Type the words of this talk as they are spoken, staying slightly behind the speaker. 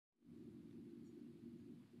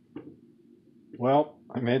Well,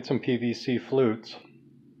 I made some PVC flutes.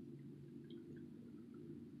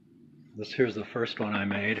 This here's the first one I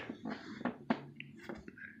made.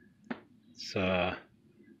 It's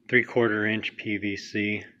 3/4 inch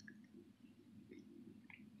PVC,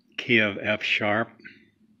 key of F sharp,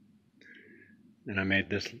 and I made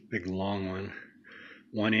this big long one,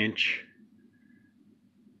 1 inch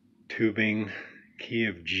tubing, key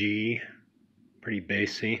of G, pretty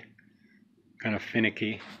bassy, kind of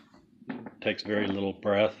finicky, takes very little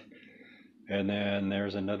breath. And then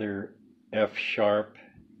there's another F sharp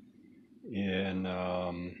in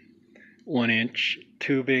 1 inch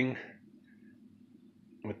tubing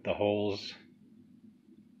with the holes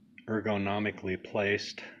ergonomically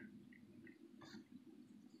placed.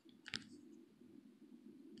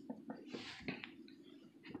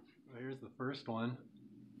 Here's the first one,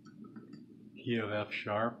 key of F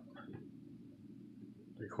sharp,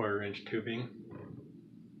 3/4 inch tubing.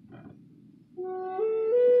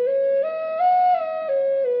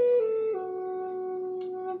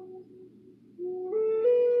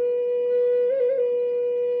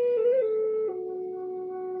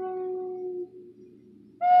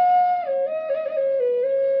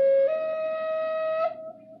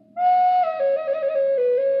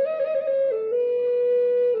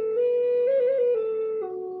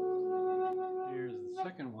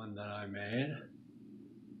 Second one that I made,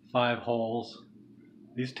 5 holes.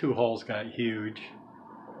 These 2 holes got huge.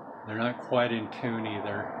 They're not quite in tune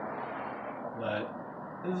either, but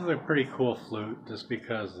this is a pretty cool flute just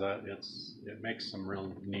because it makes some real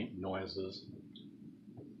neat noises.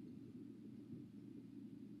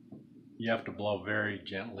 You have to blow very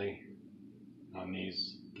gently on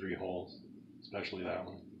these 3 holes, especially that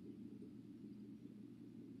one.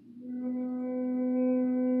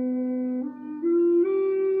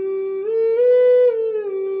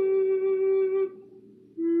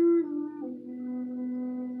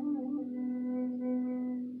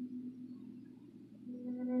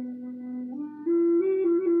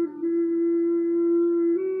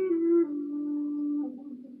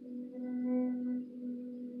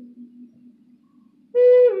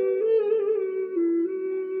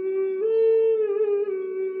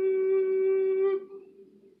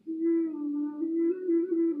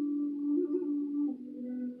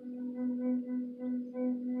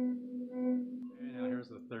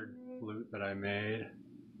 The third flute that I made,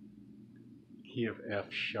 key of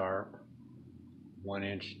F sharp, 1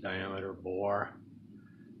 inch diameter bore.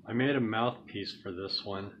 I made a mouthpiece for this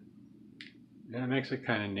one, and it makes it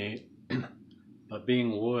kind of neat, but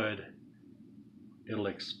being wood, it'll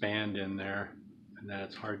expand in there, and then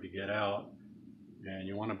it's hard to get out, and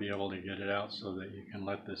you want to be able to get it out so that you can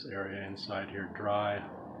let this area inside here dry.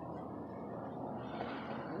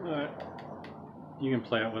 But you can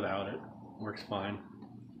play it without it, works fine.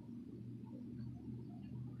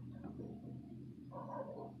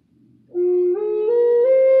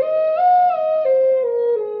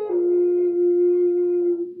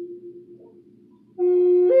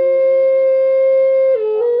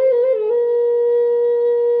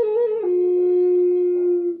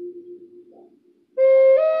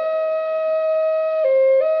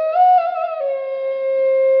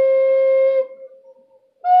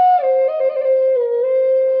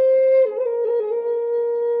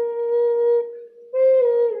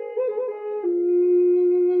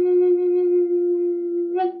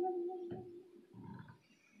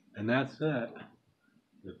 And that's it.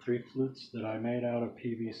 The 3 flutes that I made out of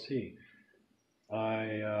PVC.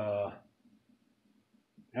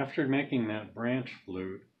 After making that branch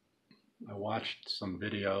flute, I watched some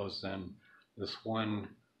videos, and this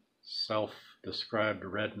one self-described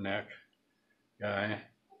redneck guy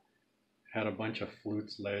had a bunch of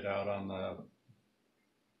flutes laid out on the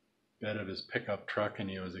bed of his pickup truck,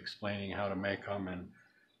 and he was explaining how to make them, and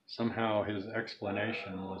somehow his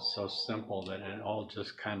explanation was so simple that it all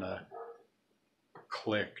just kind of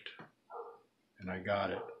clicked, and I got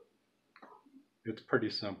it. It's pretty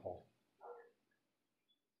simple.